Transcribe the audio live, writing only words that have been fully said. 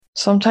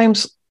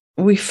Sometimes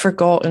we've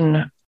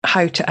forgotten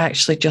how to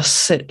actually just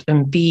sit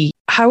and be.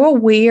 How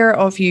aware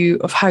of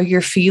how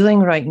you're feeling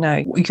right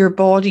now? Your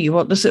body,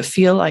 what does it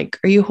feel like?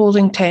 Are you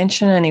holding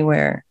tension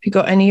anywhere? Have you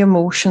got any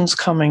emotions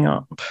coming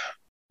up?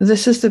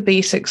 This is the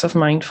basics of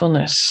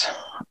mindfulness,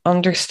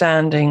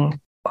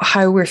 understanding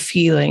how we're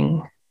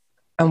feeling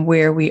and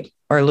where we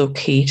are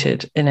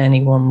located in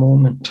any one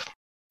moment.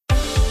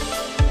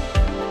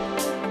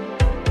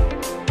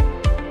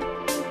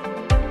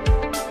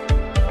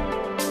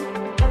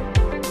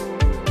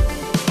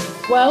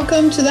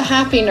 Welcome to The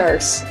Happy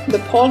Nurse,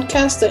 the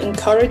podcast that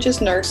encourages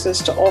nurses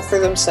to offer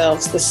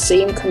themselves the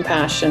same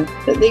compassion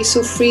that they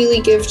so freely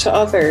give to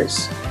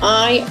others.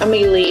 I am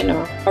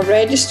Elena, a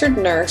registered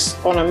nurse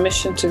on a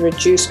mission to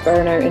reduce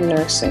burnout in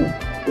nursing.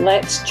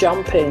 Let's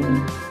jump in.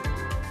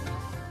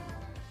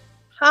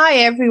 Hi,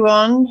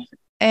 everyone,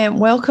 and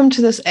welcome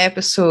to this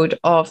episode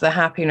of the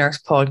Happy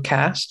Nurse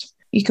podcast.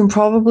 You can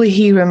probably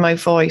hear in my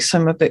voice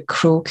I'm a bit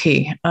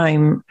croaky.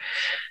 I'm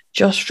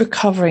just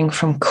recovering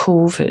from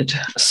COVID,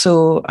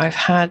 so I've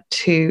had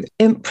to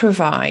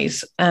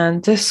improvise.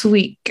 And this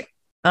week,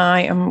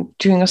 I am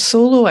doing a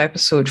solo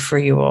episode for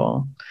you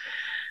all.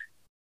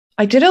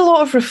 I did a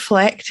lot of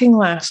reflecting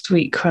last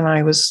week when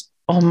I was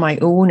on my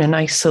own in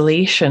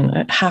isolation.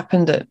 It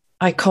happened that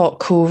I caught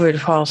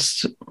COVID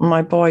whilst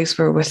my boys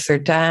were with their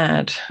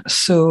dad.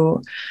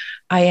 So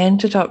I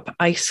ended up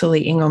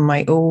isolating on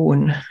my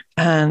own,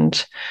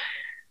 and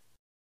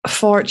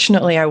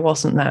fortunately, I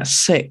wasn't that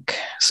sick.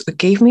 So it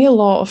gave me a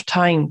lot of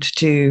time to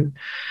do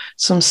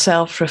some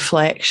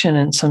self-reflection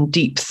and some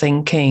deep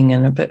thinking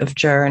and a bit of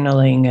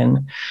journaling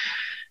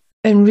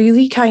and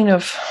really kind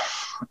of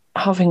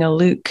having a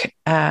look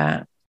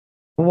at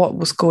what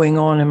was going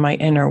on in my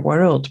inner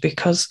world,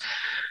 because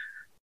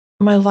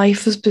my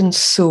life has been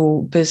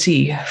so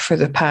busy for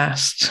the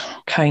past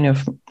kind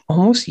of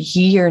almost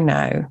year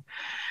now.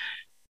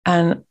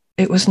 And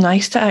it was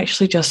nice to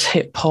actually just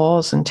hit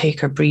pause and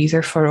take a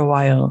breather for a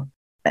while.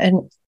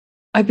 And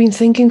I've been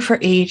thinking for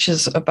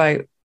ages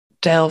about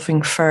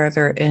delving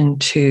further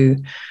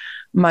into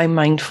my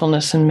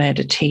mindfulness and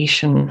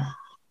meditation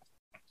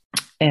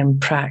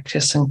and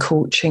practice and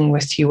coaching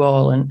with you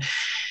all. And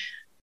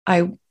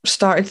I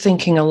started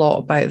thinking a lot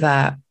about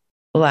that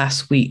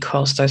last week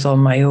whilst I was on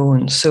my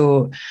own.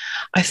 So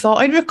I thought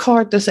I'd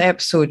record this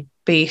episode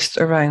based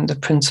around the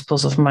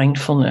principles of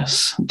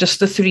mindfulness, just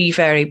the three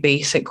very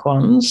basic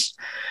ones,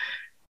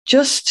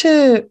 just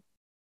to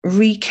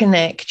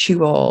reconnect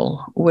you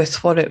all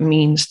with what it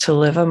means to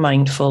live a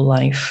mindful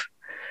life.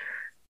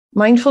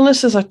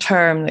 Mindfulness is a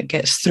term that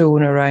gets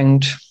thrown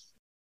around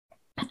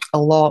a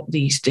lot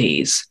these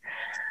days,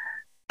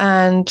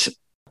 and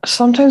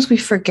sometimes we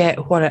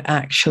forget what it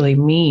actually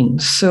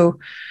means. So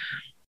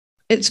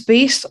it's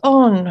based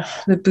on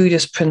the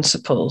Buddhist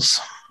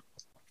principles,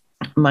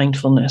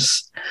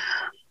 mindfulness.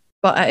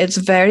 But at its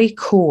very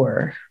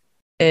core,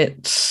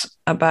 it's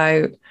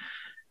about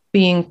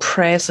being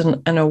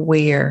present and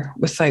aware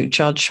without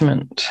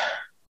judgment.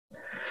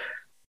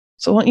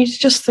 So I want you to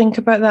just think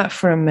about that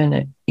for a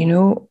minute. You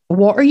know,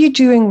 what are you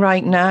doing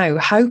right now?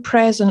 How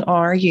present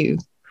are you?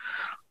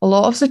 A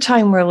lot of the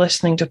time we're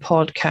listening to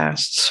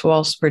podcasts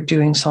whilst we're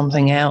doing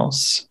something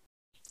else.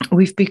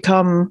 We've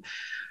become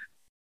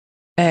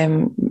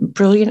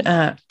brilliant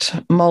at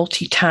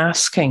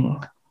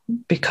multitasking,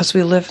 because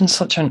we live in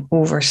such an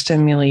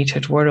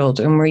overstimulated world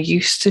and we're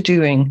used to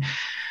doing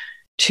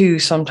 2,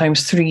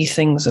 sometimes 3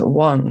 things at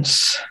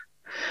once.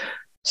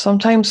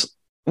 Sometimes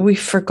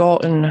we've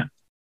forgotten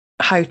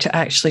how to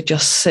actually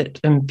just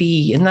sit and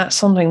be. And that's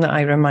something that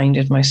I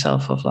reminded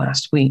myself of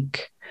last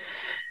week.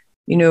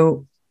 You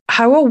know,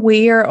 how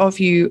aware of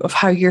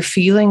how you're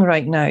feeling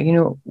right now? You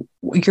know,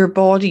 your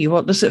body,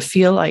 what does it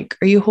feel like?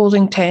 Are you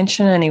holding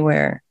tension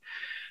anywhere?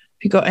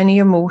 Have you got any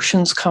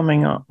emotions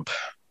coming up?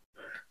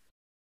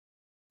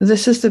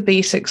 This is the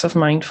basics of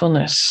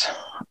mindfulness,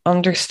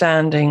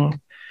 understanding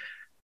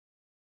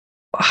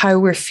how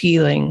we're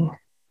feeling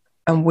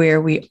and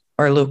where we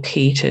are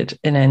located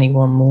in any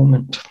one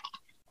moment.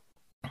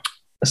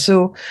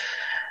 So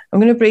I'm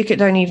going to break it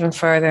down even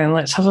further, and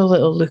let's have a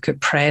little look at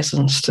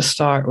presence to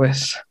start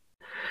with.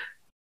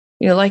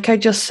 You know, like I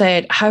just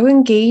said, how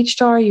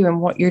engaged are you in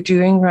what you're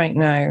doing right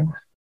now?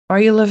 Are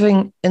you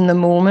living in the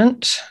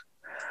moment?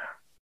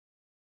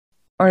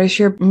 Or is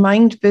your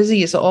mind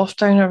busy? Is it off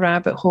down a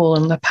rabbit hole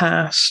in the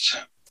past?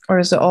 Or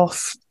is it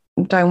off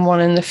down one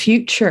in the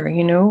future,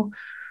 you know?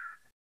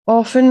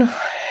 Often,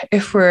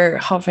 if we're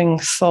having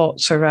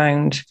thoughts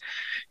around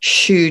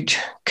should,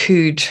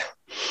 could,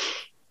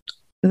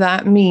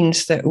 that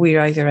means that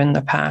we're either in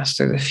the past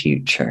or the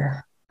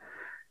future.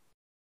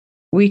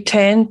 We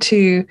tend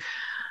to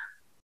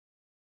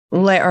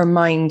let our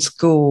minds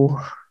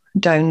go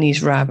down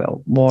these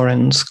rabbit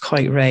warrens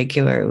quite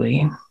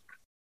regularly.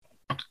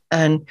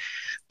 And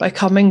by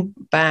coming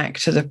back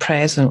to the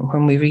present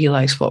when we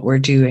realize what we're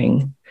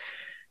doing,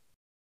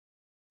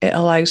 it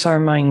allows our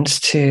minds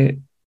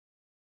to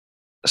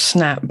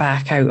snap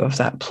back out of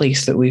that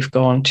place that we've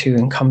gone to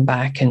and come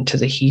back into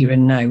the here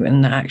and now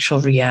and the actual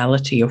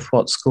reality of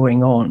what's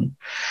going on.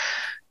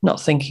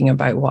 not thinking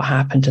about what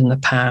happened in the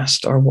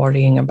past or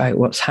worrying about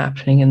what's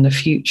happening in the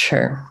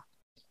future.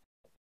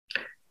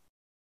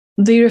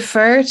 They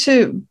refer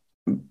to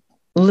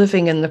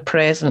living in the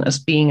present as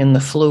being in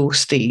the flow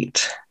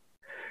state.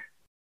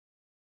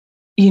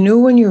 You know,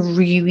 when you're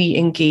really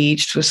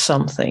engaged with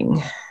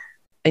something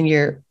and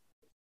you're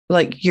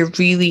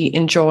really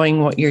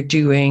enjoying what you're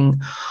doing,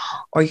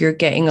 or you're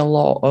getting a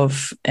lot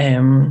of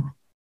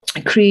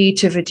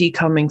creativity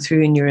coming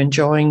through and you're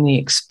enjoying the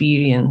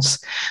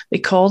experience. They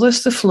call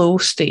this the flow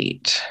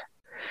state.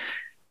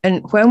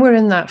 And when we're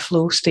in that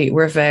flow state,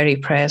 we're very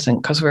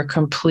present because we're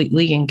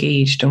completely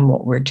engaged in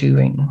what we're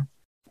doing.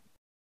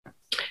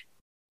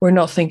 We're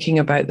not thinking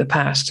about the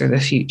past or the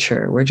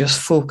future. We're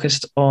just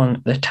focused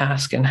on the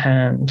task in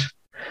hand.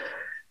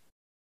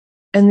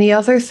 And the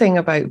other thing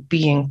about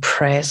being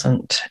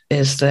present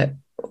is that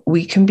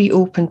we can be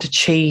open to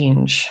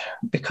change,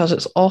 because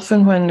it's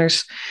often when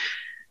there's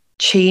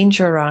change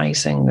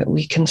arising that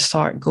we can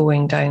start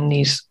going down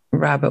these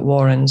rabbit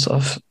warrens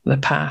of the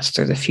past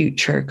or the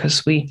future,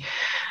 because we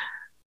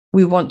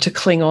want to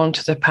cling on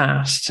to the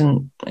past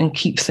and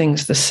keep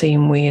things the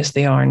same way as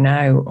they are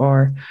now,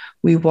 or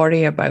we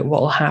worry about what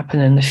will happen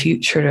in the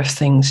future if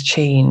things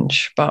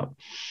change. But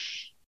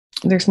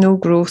there's no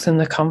growth in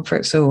the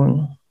comfort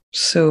zone.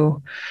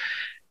 So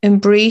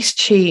embrace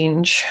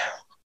change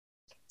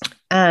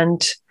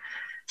and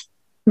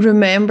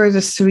remember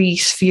the 3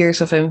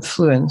 spheres of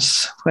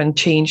influence when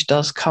change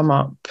does come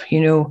up.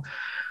 You know,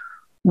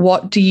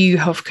 what do you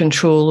have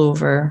control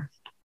over?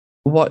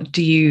 What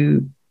do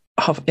you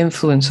have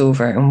influence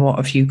over? And what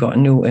have you got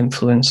no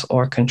influence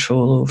or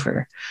control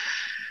over?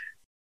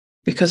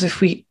 Because if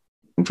we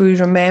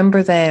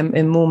remember them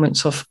in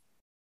moments of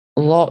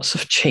lots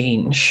of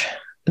change,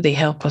 they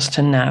help us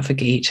to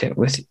navigate it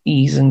with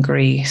ease and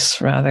grace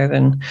rather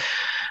than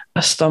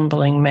a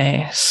stumbling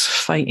mess,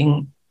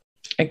 fighting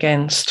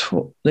against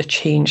the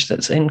change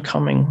that's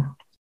incoming.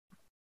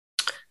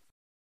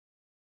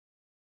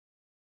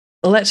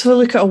 Let's have a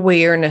look at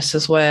awareness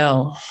as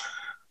well.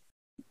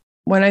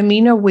 When I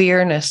mean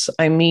awareness,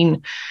 I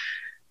mean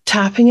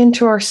tapping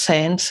into our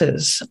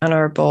senses and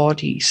our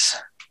bodies.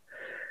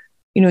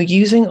 You know,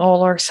 using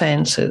all our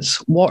senses.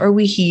 What are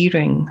we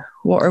hearing?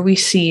 What are we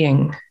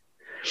seeing?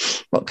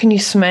 What can you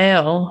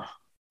smell?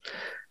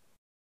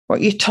 What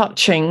are you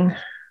touching?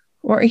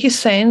 What are you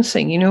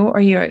sensing? You know,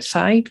 are you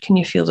outside? Can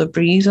you feel the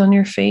breeze on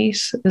your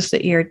face? Is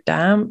the air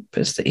damp?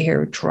 Is the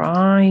air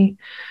dry?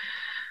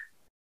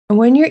 And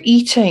when you're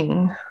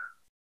eating,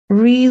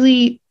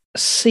 really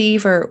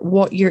savor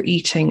what you're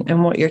eating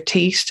and what you're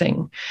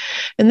tasting.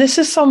 And this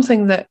is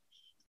something that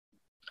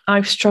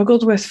I've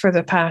struggled with for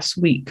the past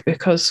week,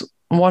 because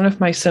one of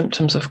my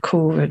symptoms of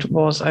COVID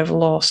was I've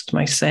lost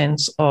my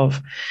sense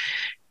of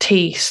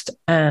taste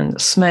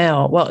and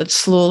smell. Well, it's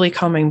slowly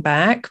coming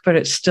back, but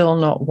it's still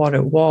not what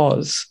it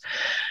was.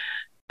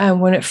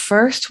 And when it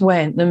first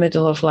went in the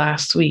middle of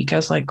last week, I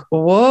was like,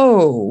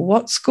 whoa,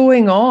 what's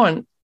going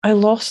on? I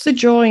lost the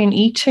joy in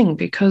eating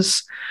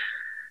because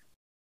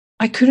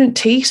I couldn't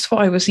taste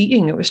what I was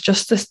eating. It was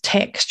just this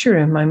texture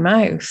in my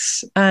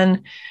mouth.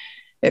 And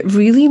it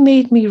really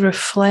made me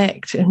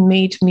reflect and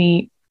made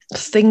me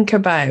think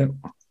about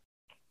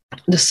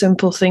the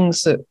simple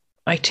things that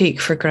I take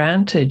for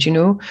granted. You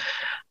know,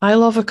 I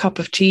love a cup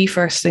of tea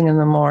first thing in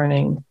the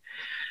morning.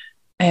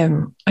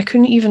 I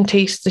couldn't even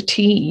taste the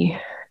tea.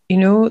 You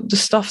know, the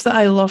stuff that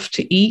I love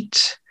to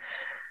eat,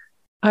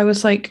 I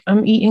was like,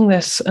 I'm eating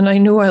this and I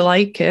know I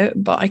like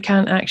it, but I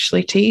can't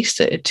actually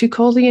taste it. It took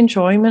all the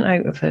enjoyment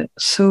out of it.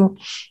 So,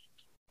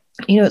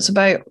 you know, it's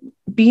about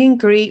being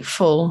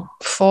grateful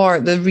for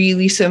the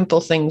really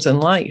simple things in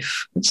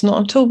life. It's not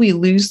until we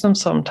lose them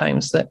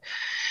sometimes that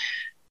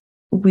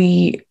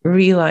we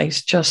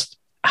realize just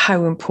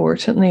how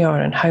important they are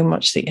and how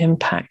much they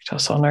impact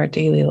us on our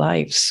daily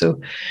lives.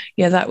 So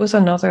yeah, that was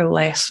another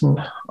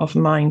lesson of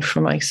mine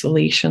from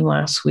isolation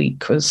last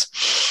week. Was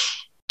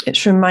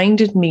it's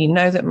reminded me,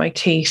 now that my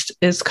taste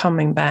is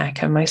coming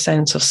back and my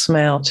sense of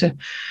smell, to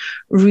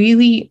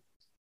really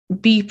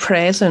be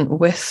present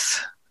with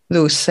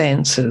those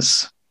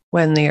senses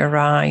when they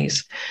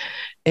arise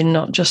and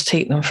not just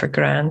take them for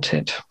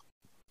granted.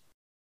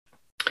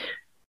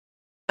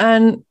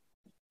 And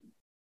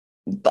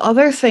the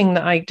other thing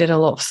that I did a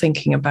lot of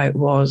thinking about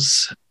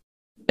was,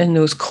 in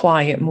those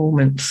quiet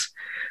moments,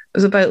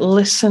 was about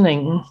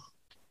listening.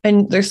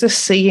 And there's this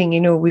saying,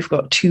 you know, we've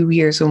got 2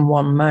 ears and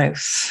 1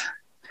 mouth.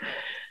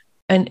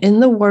 And in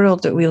the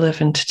world that we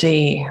live in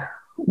today,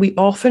 we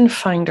often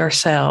find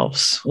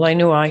ourselves, well, I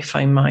know I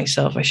find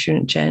myself, I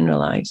shouldn't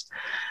generalize.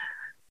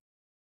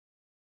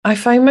 I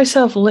find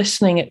myself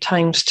listening at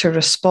times to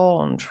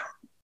respond,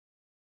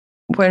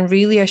 when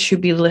really I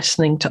should be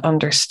listening to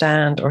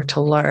understand or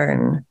to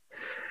learn.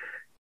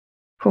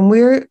 When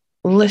we're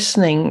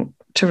listening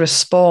to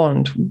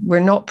respond,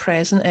 we're not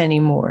present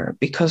anymore,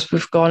 because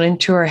we've gone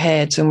into our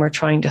heads and we're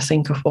trying to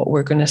think of what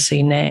we're going to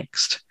say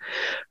next,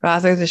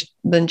 rather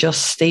than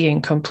just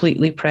staying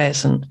completely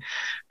present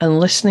and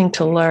listening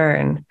to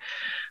learn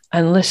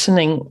and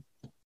listening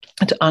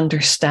to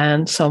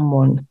understand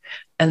someone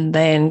and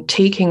then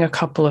taking a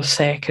couple of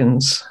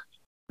seconds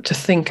to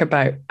think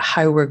about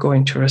how we're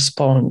going to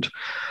respond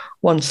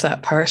once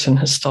that person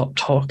has stopped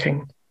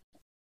talking.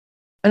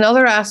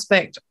 Another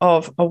aspect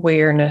of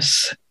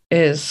awareness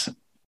is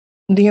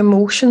the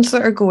emotions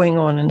that are going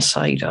on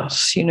inside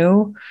us.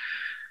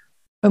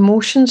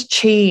 Emotions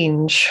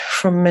change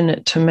from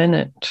minute to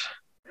minute.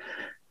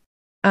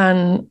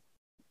 And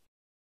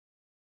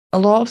a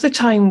lot of the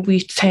time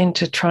we tend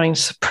to try and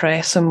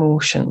suppress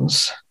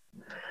emotions.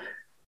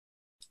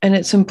 And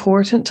it's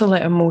important to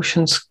let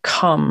emotions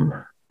come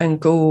and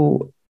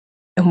go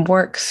and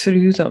work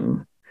through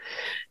them.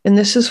 And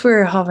this is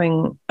where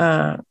having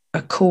a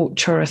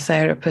coach or a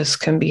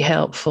therapist can be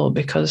helpful,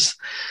 because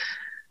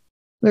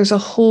there's a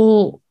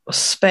whole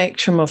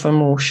spectrum of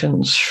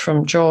emotions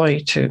from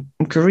joy to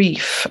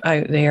grief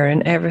out there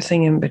and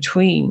everything in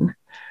between.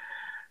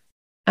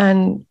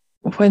 And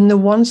when the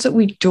ones that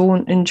we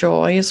don't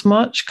enjoy as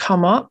much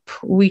come up,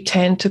 we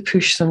tend to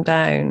push them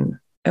down,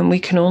 and we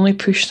can only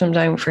push them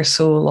down for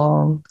so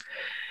long.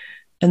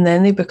 And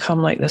then they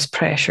become like this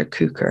pressure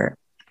cooker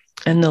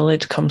and the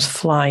lid comes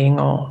flying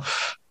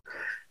off.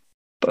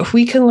 But if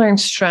we can learn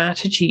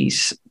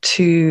strategies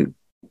to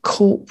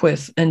cope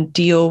with and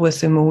deal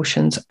with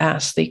emotions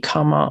as they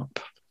come up,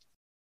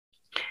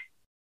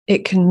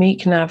 it can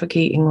make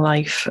navigating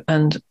life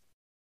and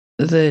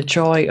the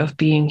joy of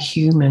being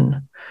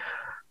human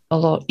a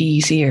lot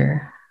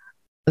easier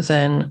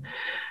than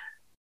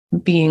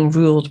being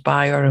ruled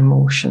by our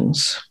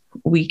emotions.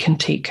 We can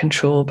take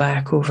control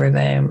back over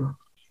them.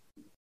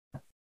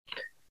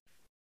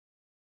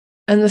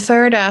 And the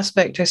third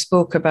aspect I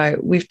spoke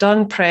about, we've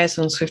done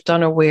presence, we've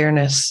done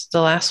awareness.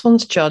 The last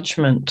one's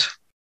judgment.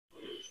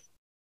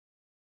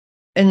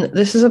 And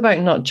this is about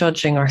not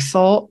judging our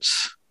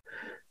thoughts,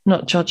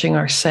 not judging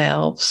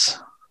ourselves,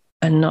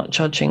 and not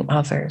judging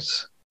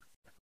others.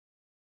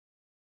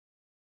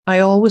 I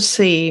always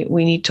say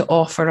we need to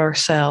offer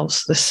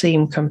ourselves the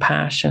same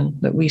compassion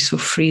that we so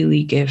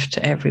freely give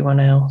to everyone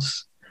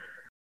else.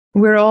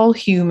 We're all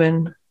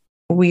human.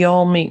 We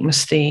all make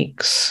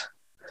mistakes.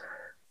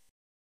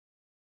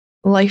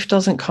 Life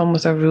doesn't come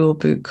with a rule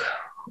book.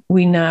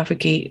 We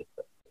navigate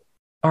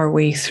our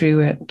way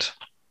through it.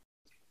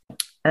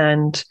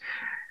 And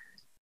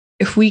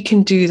if we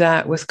can do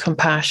that with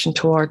compassion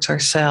towards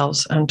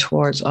ourselves and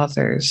towards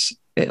others,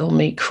 it'll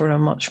make for a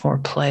much more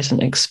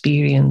pleasant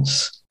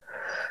experience.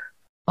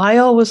 I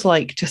always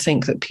like to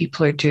think that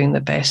people are doing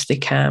the best they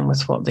can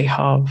with what they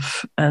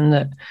have, and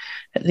that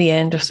at the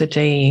end of the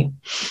day,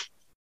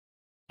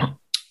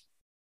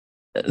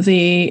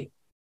 the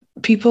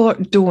people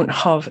don't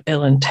have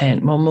ill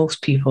intent. Well,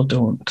 most people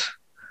don't.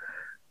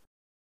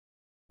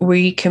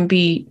 We can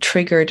be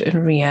triggered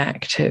and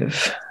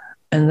reactive,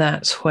 and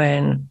that's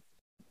when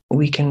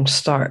we can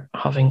start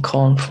having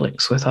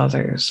conflicts with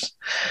others.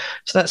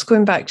 So that's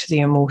going back to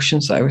the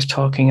emotions that I was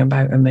talking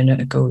about a minute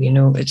ago.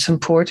 It's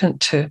important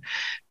to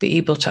be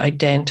able to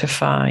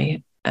identify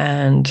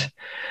and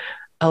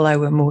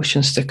allow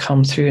emotions to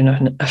come through in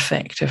an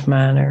effective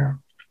manner.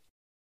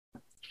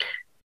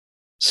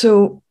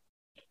 So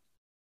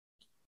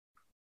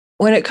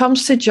when it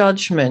comes to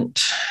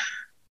judgment,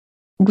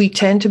 we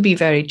tend to be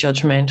very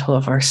judgmental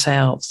of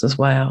ourselves as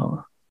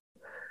well.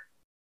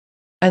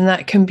 And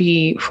that can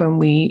be when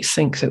we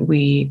think that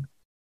we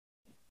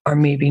are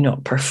maybe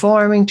not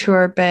performing to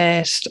our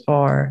best,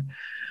 or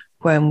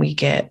when we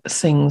get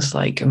things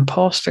like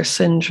imposter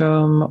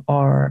syndrome,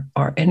 or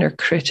our inner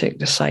critic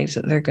decides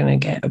that they're going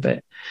to get a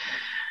bit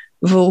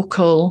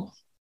vocal.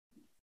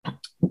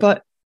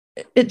 But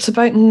it's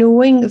about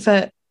knowing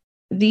that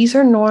these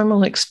are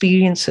normal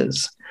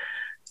experiences,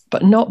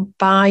 but not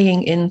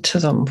buying into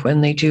them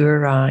when they do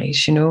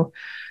arise.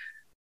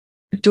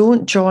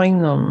 Don't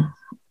join them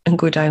and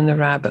go down the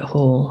rabbit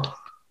hole.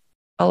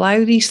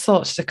 Allow these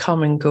thoughts to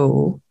come and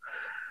go,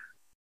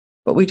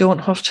 but we don't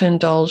have to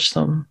indulge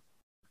them.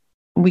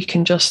 We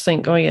can just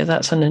think, oh yeah,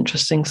 that's an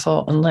interesting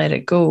thought, and let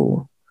it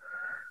go.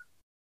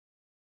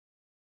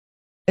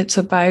 It's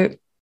about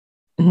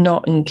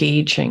not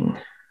engaging.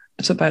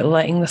 It's about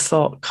letting the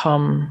thought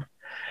come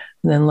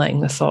and then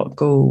letting the thought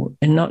go,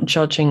 and not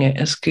judging it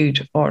as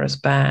good or as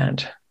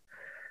bad.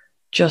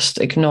 Just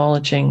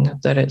acknowledging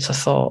that it's a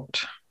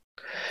thought,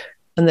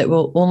 and that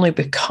will only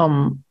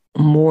become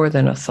more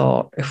than a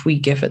thought if we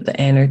give it the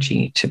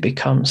energy to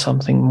become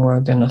something more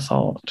than a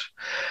thought.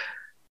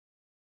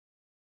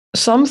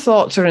 Some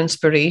thoughts are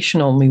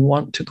inspirational and we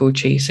want to go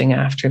chasing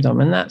after them,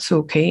 and that's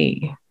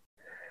okay.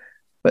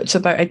 But it's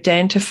about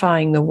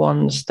identifying the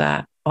ones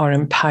that are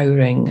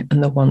empowering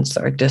and the ones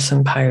that are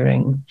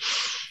disempowering,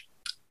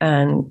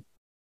 and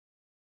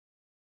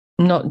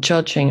not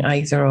judging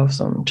either of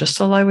them, just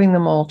allowing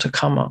them all to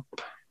come up.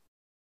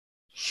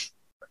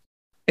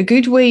 A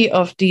good way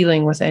of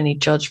dealing with any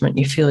judgment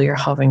you feel you're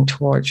having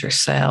towards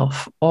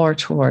yourself or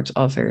towards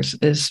others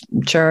is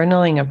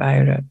journaling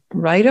about it.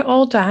 Write it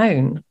all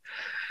down.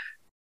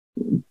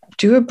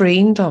 Do a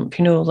brain dump,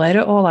 let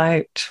it all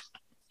out.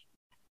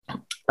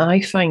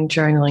 I find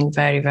journaling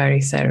very,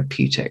 very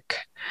therapeutic.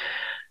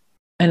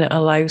 and it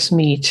allows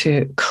me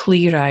to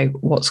clear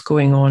out what's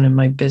going on in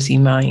my busy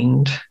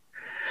mind.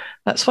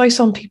 That's why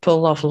some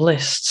people love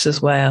lists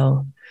as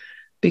well,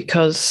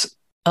 because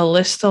a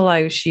list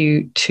allows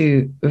you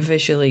to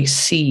visually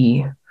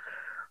see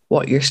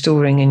what you're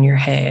storing in your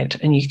head,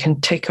 and you can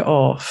tick it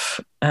off,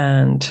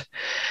 and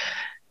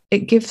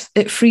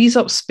it frees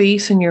up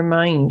space in your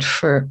mind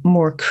for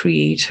more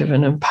creative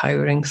and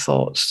empowering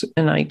thoughts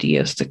and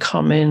ideas to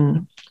come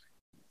in.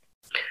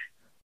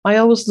 I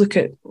always look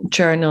at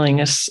journaling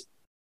as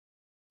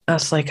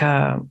like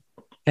a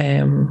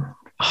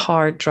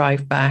hard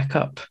drive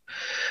backup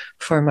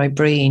for my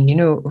brain. You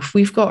know, if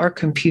we've got our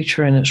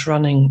computer and it's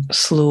running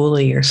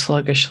slowly or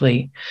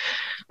sluggishly,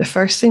 the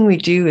first thing we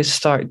do is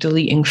start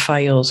deleting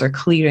files or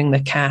clearing the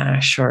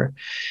cache, or,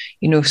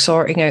 you know,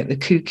 sorting out the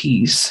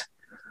cookies,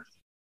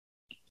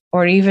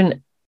 or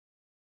even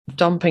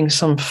dumping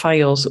some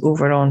files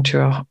over onto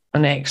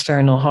an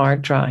external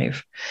hard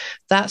drive.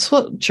 That's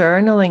what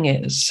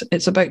journaling is.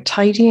 It's about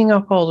tidying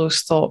up all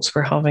those thoughts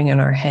we're having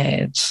in our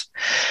heads,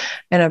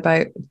 and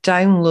about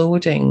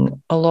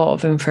downloading a lot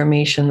of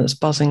information that's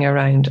buzzing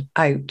around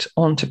out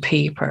onto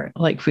paper,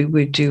 like we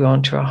would do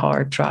onto a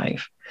hard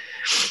drive,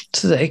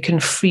 so that it can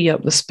free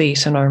up the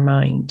space in our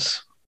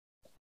minds.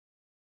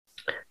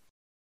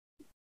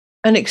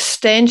 An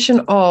extension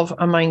of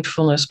a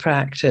mindfulness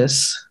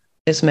practice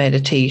is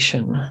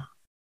meditation.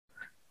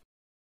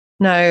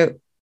 Now,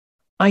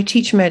 I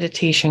teach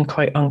meditation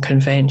quite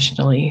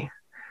unconventionally.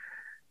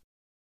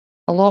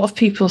 A lot of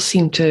people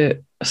seem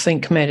to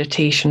think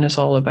meditation is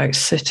all about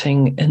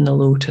sitting in the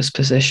lotus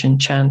position,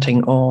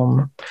 chanting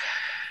Om,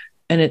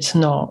 and it's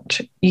not.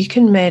 You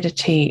can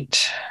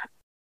meditate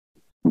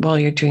while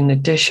you're doing the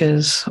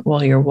dishes,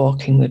 while you're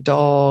walking the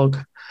dog,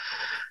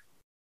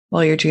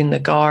 while you're doing the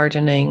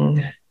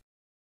gardening.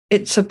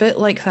 It's a bit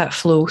like that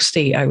flow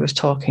state I was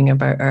talking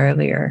about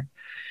earlier.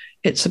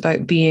 It's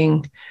about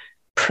being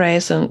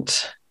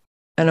present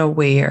and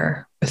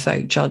aware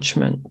without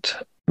judgment,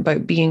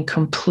 about being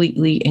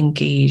completely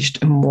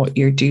engaged in what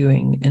you're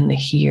doing in the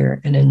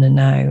here and in the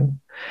now.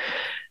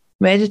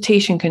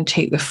 Meditation can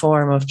take the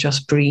form of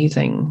just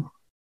breathing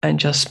and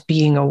just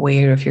being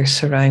aware of your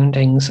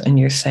surroundings and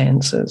your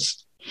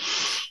senses,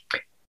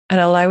 and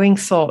allowing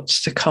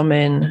thoughts to come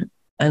in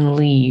and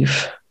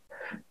leave,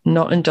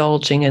 not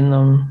indulging in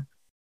them,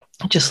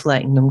 just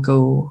letting them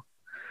go.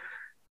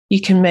 You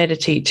can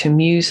meditate to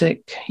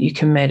music, you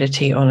can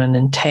meditate on an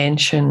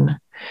intention,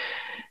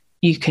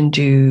 you can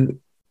do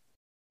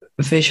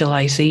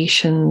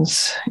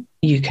visualizations,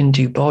 you can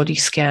do body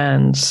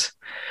scans.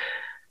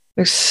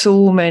 There's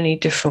so many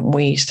different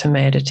ways to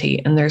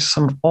meditate, and there's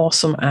some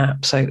awesome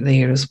apps out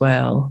there as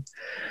well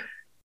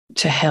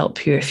to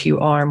help you if you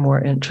are more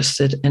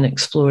interested in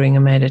exploring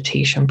a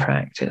meditation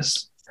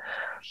practice.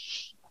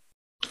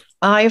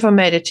 I have a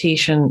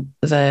meditation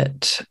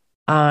that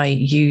I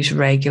use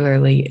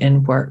regularly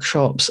in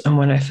workshops and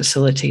when I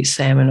facilitate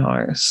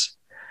seminars.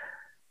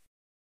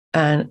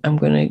 And I'm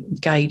going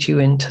to guide you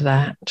into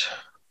that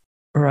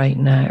right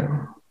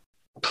now.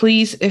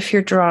 Please, if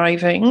you're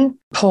driving,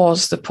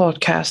 pause the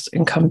podcast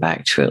and come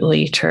back to it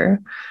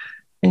later.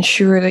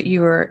 Ensure that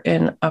you are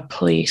in a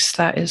place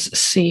that is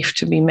safe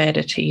to be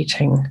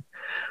meditating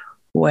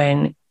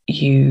when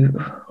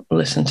you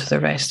listen to the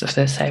rest of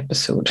this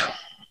episode.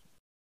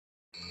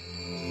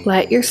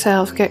 Let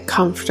yourself get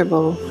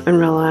comfortable and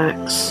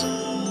relax.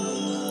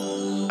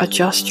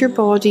 Adjust your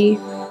body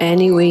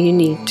any way you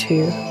need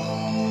to,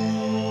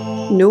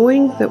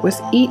 knowing that with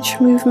each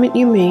movement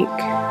you make,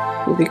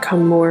 you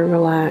become more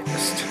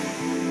relaxed.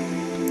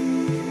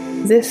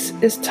 This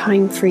is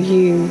time for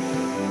you.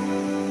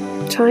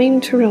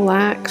 Time to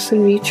relax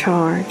and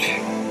recharge.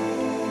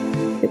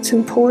 It's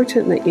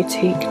important that you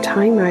take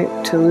time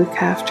out to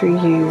look after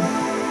you.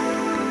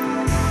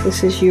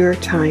 This is your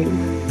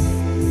time.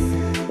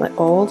 Let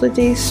all the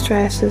day's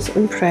stresses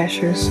and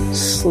pressures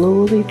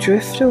slowly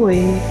drift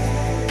away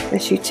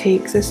as you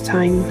take this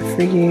time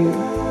for you.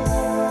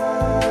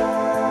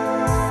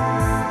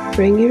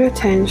 Bring your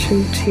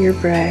attention to your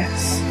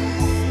breath.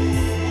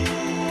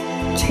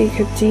 Take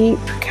a deep,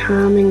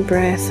 calming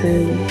breath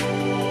in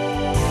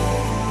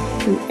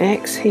and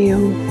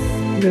exhale,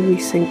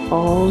 releasing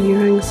all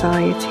your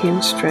anxiety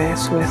and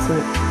stress with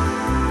it.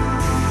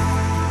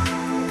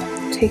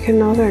 Take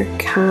another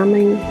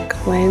calming,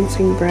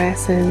 cleansing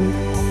breath in.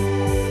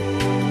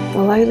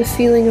 Allow the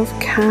feeling of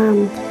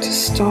calm to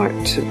start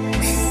to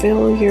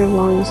fill your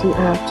lungs and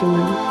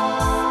abdomen.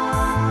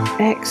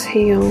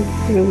 Exhale,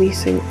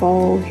 releasing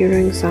all your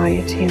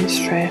anxiety and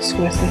stress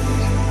with it.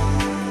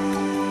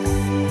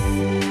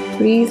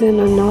 Breathe in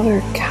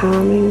another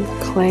calming,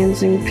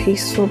 cleansing,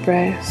 peaceful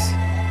breath.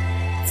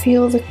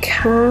 Feel the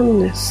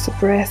calmness the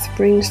breath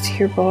brings to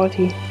your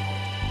body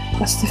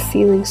as the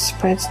feeling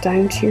spreads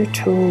down to your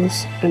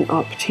toes and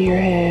up to your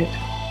head.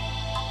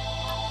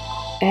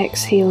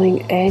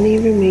 Exhaling any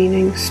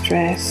remaining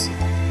stress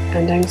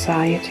and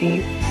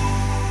anxiety.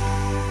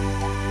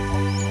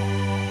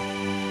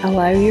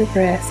 Allow your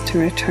breath to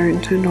return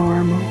to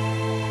normal.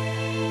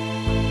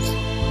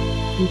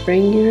 And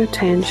bring your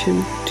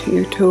attention to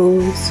your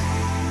toes.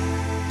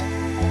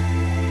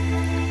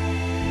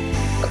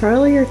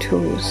 Curl your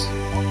toes,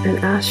 and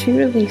as you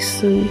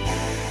release them,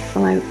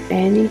 allow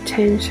any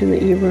tension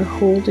that you were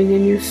holding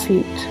in your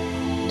feet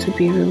to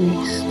be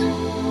released.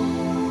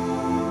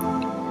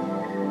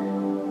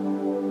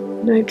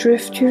 Now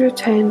drift your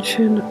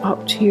attention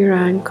up to your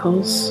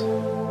ankles.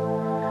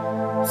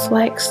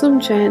 Flex them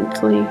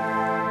gently,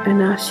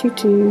 and as you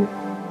do,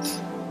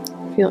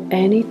 feel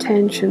any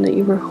tension that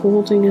you were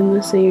holding in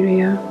this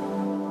area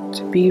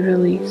to be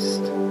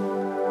released.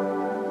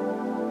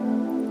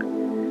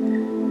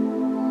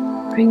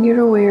 Bring your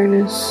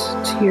awareness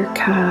to your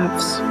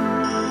calves.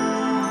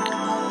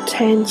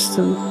 Tense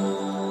them,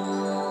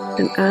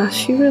 and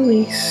as you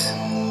release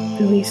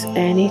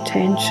any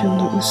tension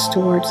that was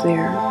stored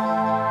there.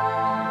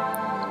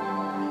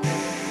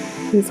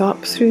 Move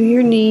up through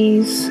your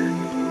knees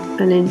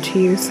and into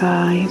your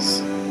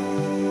thighs.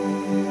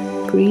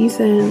 Breathe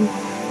in,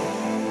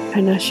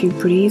 and as you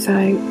breathe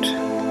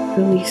out,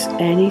 release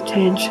any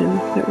tension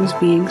that was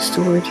being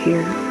stored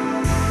here,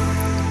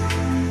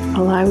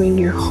 allowing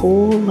your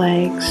whole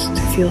legs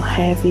to feel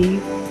heavy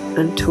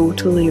and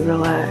totally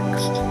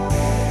relaxed.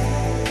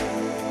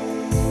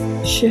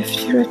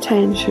 Shift your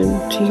attention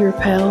to your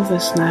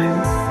pelvis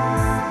now,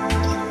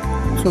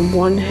 from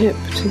one hip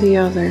to the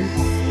other,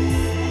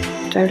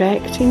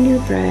 directing your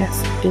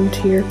breath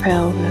into your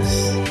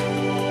pelvis.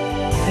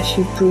 As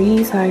you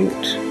breathe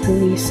out,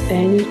 release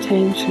any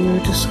tension or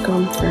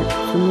discomfort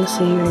from this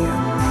area.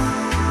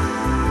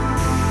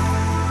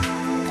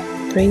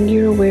 Bring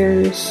your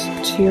awareness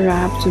to your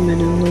abdomen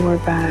and lower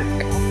back.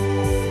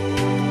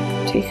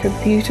 Take a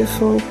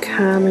beautiful,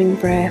 calming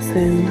breath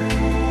in,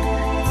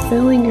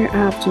 filling your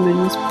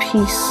abdomen with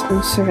peace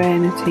and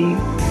serenity.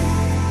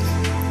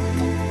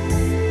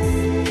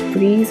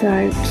 Breathe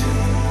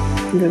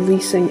out,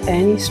 releasing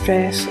any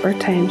stress or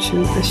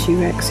tension as you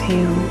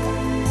exhale.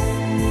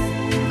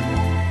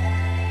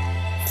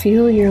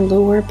 Feel your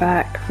lower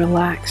back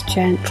relax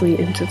gently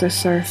into the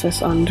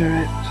surface under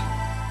it.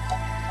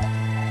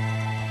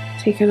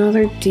 Take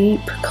another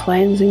deep,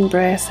 cleansing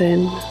breath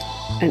in,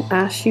 and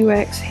as you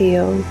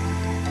exhale,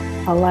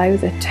 allow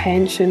the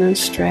tension and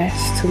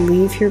stress to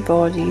leave your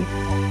body,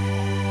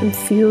 and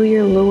feel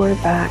your lower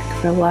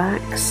back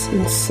relax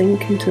and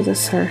sink into the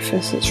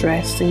surface it's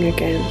resting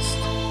against.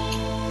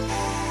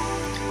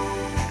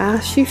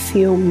 As you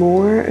feel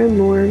more and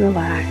more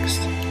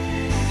relaxed,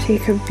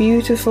 take a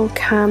beautiful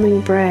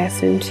calming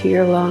breath into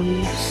your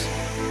lungs.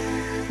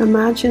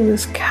 Imagine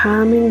this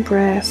calming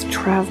breath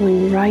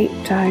traveling right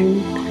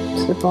down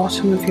to the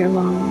bottom of your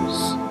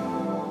lungs.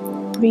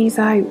 Breathe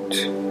out,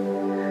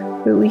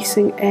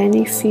 releasing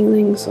any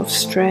feelings of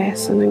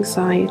stress and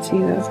anxiety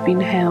that have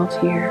been held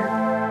here.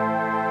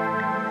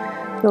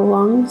 The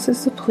lungs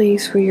is the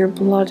place where your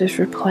blood is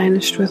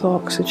replenished with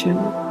oxygen.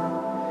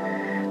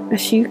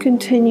 As you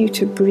continue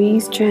to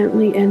breathe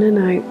gently in and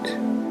out,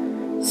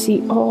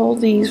 see all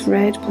these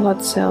red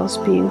blood cells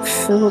being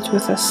filled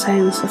with a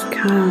sense of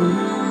calm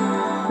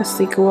as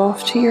they go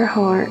off to your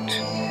heart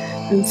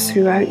and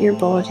throughout your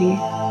body,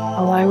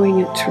 allowing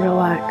it to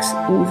relax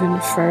even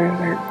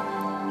further.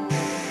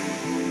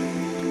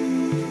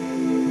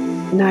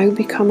 Now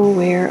become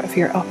aware of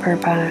your upper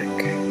back.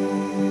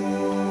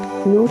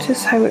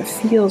 Notice how it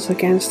feels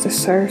against the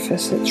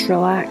surface it's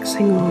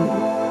relaxing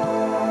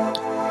on.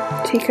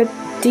 Take a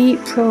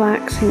deep,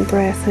 relaxing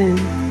breath in,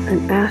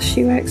 and as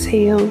you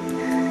exhale,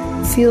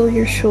 feel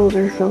your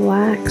shoulders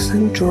relax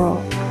and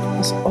drop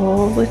as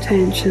all the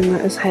tension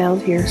that is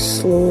held here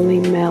slowly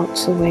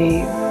melts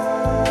away.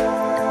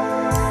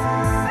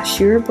 As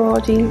your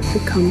body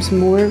becomes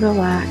more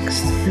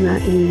relaxed and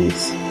at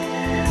ease,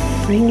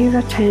 bring your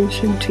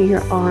attention to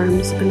your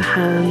arms and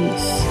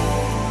hands.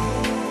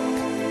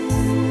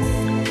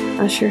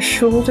 As your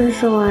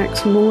shoulders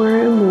relax more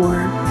and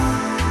more,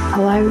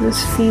 allow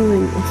this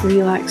feeling of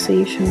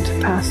relaxation to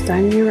pass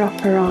down your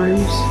upper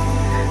arms,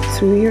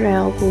 through your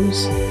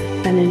elbows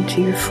and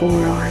into your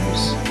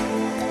forearms,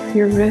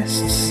 your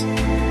wrists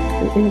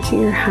and into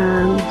your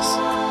hands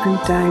and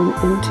down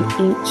into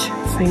each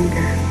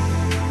finger.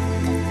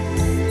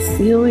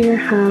 Feel your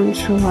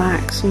hands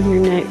relax on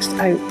your next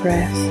out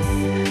breath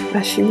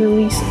as you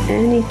release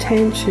any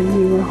tension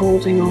you were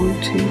holding on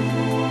to.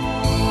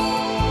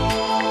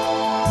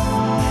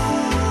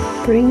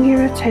 Bring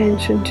your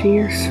attention to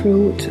your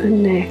throat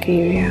and neck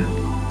area.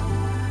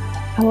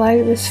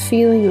 Allow this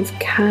feeling of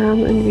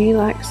calm and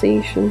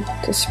relaxation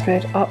to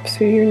spread up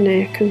through your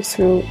neck and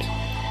throat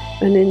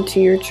and into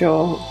your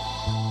jaw.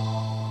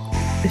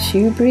 As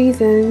you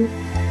breathe in,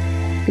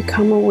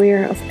 become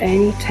aware of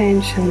any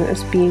tension that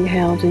is being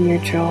held in your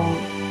jaw.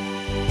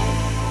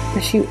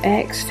 As you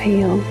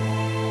exhale,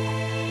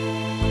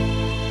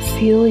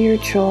 feel your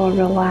jaw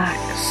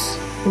relax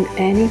and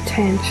any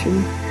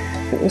tension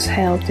that was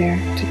held there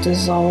to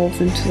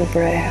dissolve into the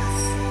breath.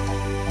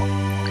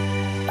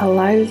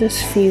 Allow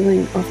this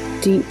feeling of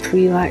deep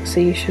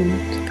relaxation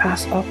to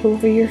pass up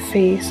over your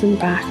face and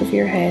back of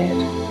your head.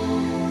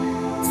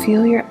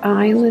 Feel your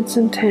eyelids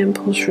and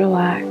temples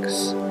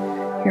relax,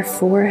 your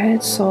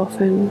forehead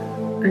soften,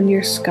 and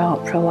your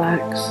scalp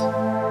relax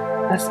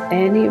as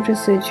any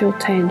residual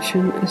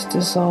tension is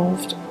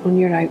dissolved on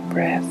your out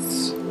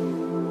breaths.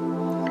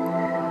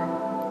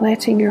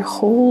 Letting your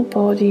whole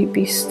body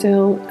be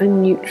still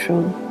and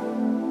neutral,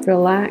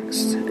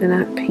 relaxed and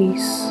at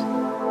peace.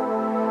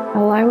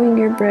 Allowing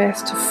your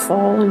breath to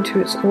fall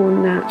into its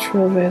own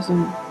natural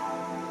rhythm,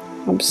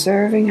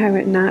 observing how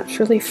it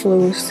naturally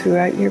flows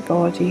throughout your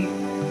body,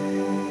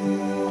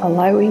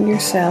 allowing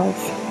yourself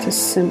to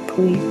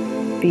simply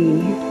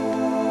be.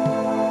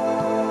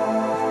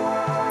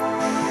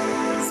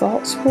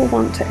 Thoughts will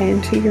want to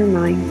enter your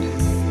mind.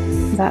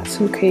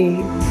 That's okay.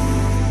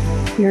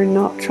 You're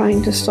not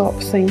trying to stop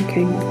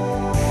thinking.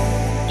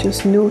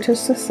 Just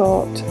notice the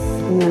thought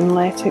and then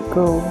let it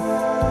go.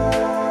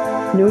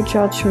 No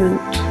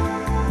judgment,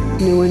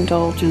 no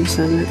indulgence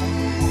in it.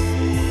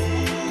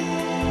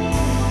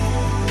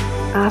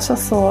 As a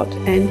thought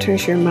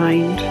enters your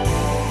mind,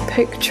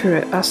 picture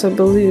it as a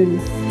balloon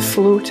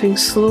floating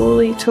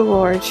slowly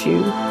towards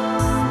you,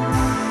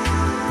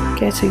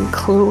 getting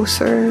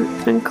closer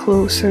and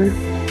closer,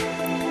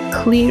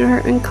 clearer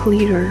and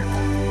clearer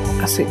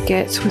as it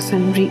gets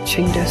within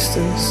reaching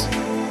distance.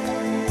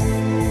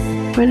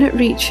 When it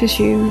reaches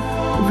you,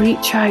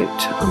 reach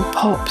out and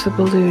pop the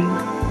balloon,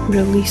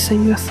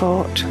 releasing the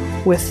thought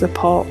with the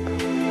pop.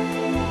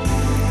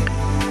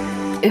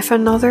 If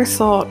another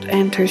thought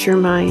enters your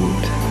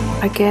mind,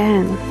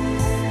 again,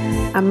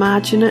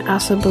 imagine it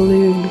as a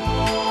balloon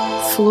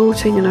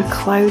floating in a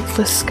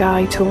cloudless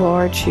sky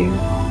towards you,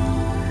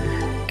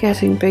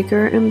 getting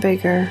bigger and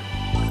bigger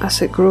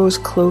as it grows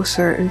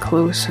closer and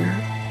closer.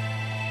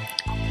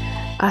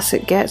 As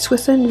it gets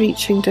within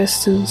reaching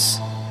distance,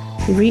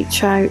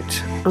 reach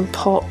out and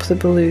pop the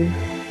balloon,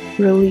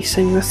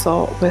 releasing the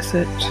thought with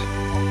it.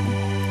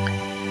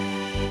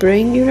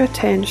 Bring your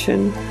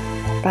attention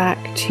back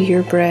to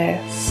your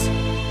breath,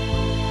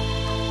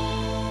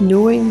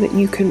 knowing that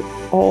you can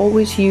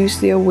always use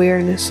the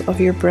awareness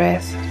of your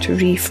breath to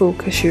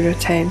refocus your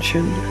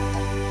attention,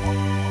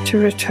 to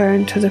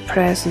return to the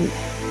present.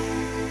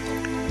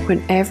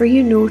 Whenever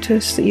you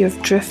notice that you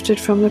have drifted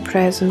from the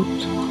present,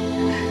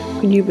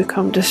 when you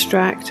become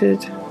distracted,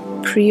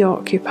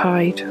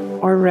 preoccupied,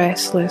 or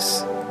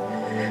restless,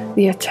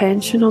 the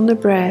attention on the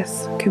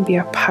breath can be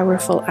a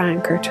powerful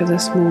anchor to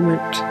this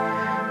moment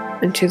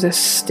and to this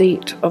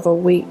state of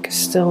awake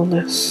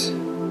stillness.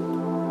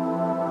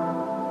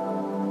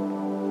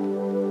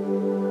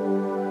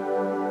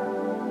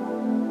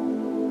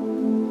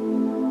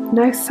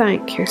 Now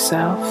thank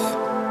yourself.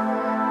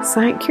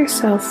 Thank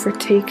yourself for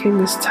taking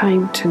this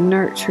time to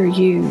nurture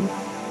you,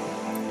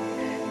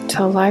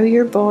 to allow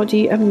your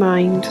body and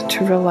mind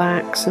to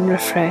relax and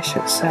refresh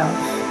itself.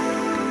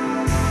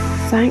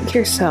 Thank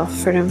yourself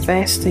for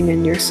investing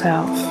in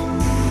yourself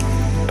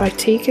by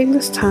taking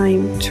this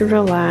time to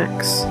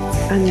relax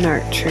and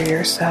nurture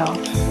yourself.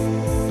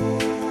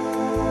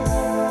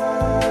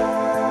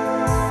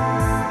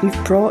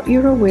 You've brought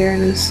your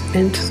awareness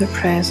into the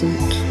present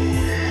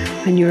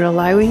and you're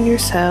allowing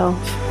yourself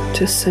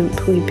to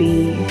simply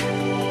be.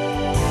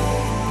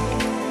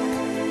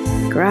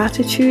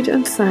 Gratitude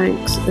and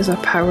thanks is a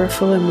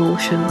powerful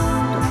emotion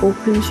that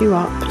opens you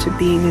up to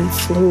being in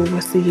flow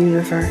with the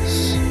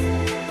universe.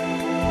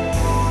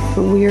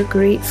 When we are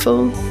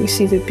grateful, we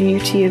see the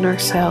beauty in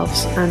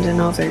ourselves and in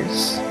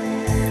others,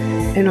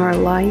 in our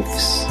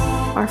lives,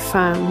 our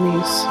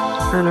families,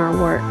 and our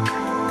work.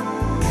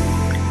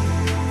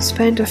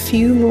 Spend a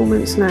few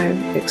moments now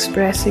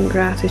expressing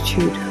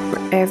gratitude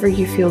wherever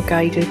you feel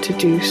guided to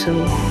do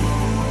so.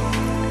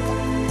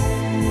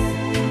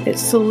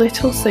 It's the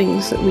little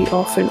things that we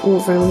often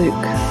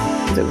overlook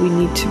that we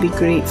need to be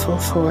grateful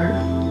for.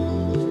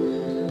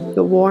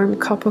 The warm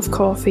cup of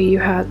coffee you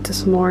had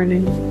this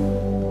morning,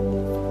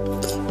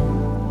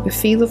 the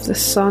feel of the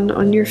sun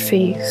on your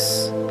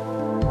face,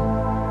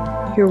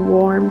 your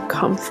warm,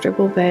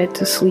 comfortable bed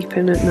to sleep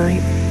in at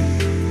night,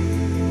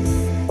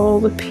 all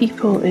the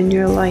people in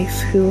your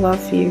life who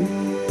love you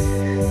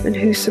and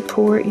who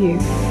support you,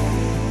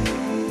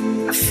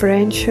 a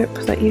friendship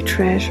that you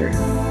treasure.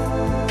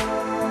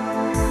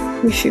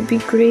 We should be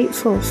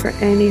grateful for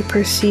any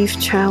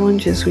perceived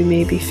challenges we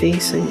may be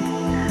facing,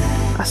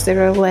 as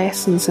there are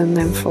lessons in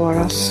them for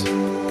us.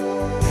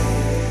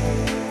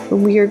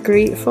 When we are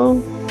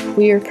grateful,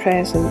 we are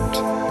present.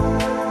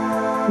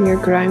 We are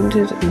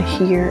grounded in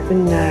here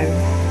and now.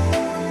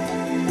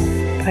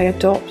 By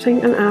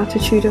adopting an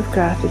attitude of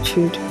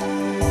gratitude,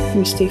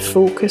 we stay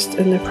focused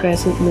in the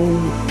present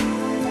moment.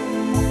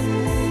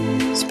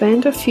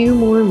 Spend a few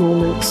more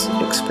moments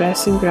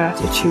expressing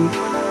gratitude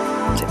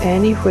to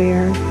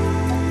anywhere,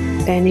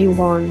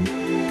 anyone,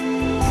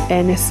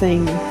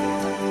 anything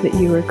that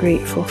you are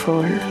grateful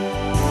for.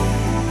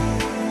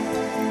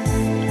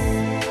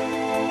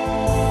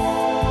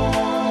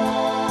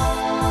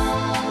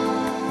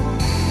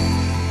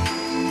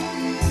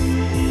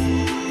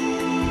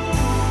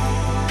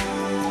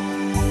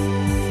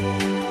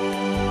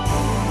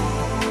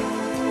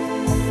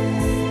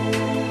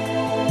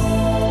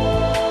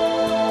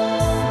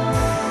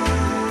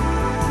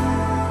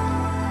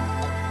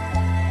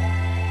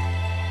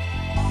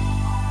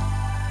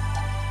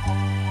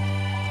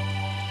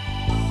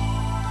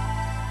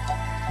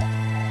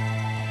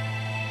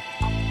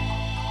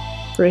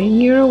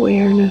 bring your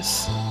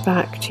awareness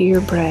back to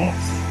your breath.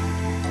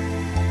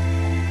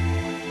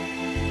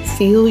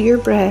 Feel your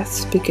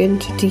breaths begin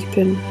to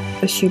deepen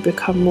as you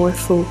become more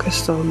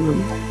focused on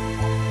them.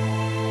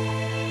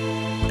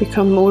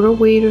 Become more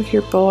aware of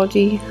your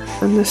body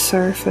and the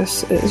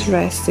surface it is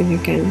resting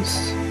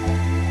against.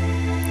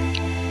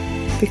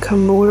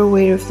 Become more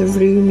aware of the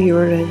room you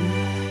are in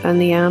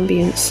and the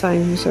ambient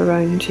sounds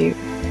around you.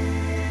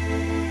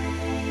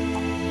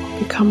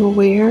 Become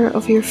aware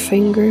of your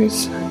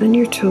fingers and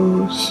your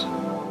toes.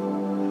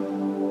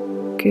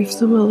 Give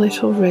them a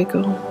little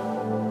wriggle.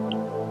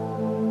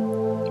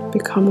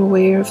 Become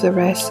aware of the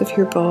rest of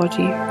your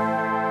body.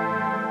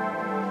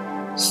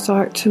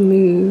 Start to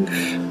move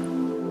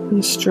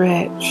and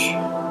stretch.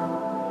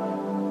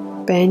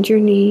 Bend your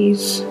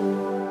knees,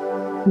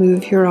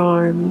 move your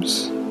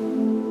arms,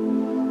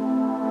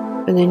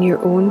 and in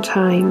your own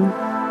time,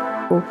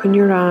 open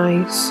your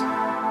eyes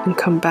and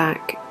come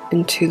back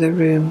into the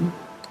room.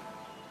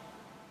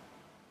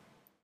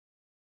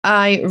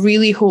 I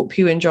really hope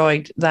you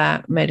enjoyed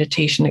that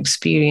meditation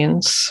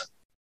experience,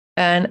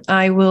 and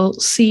I will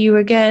see you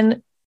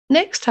again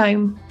next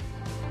time.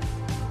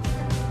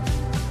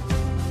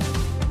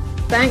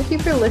 Thank you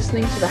for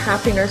listening to the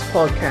Happy Nurse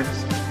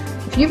podcast.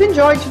 If you've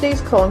enjoyed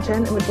today's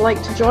content and would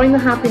like to join the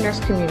Happy Nurse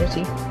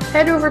community,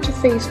 head over to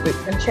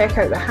Facebook and check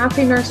out the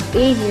Happy Nurse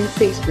AU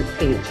Facebook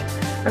page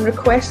and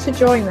request to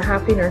join the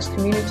Happy Nurse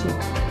community.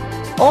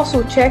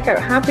 Also, check out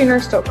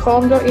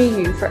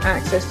happynurse.com.au for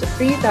access to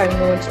free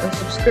downloads and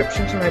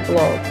subscription to my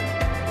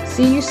blog.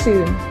 See you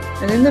soon,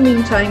 and in the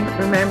meantime,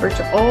 remember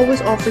to always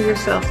offer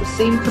yourself the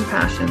same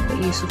compassion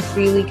that you so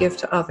freely give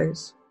to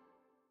others.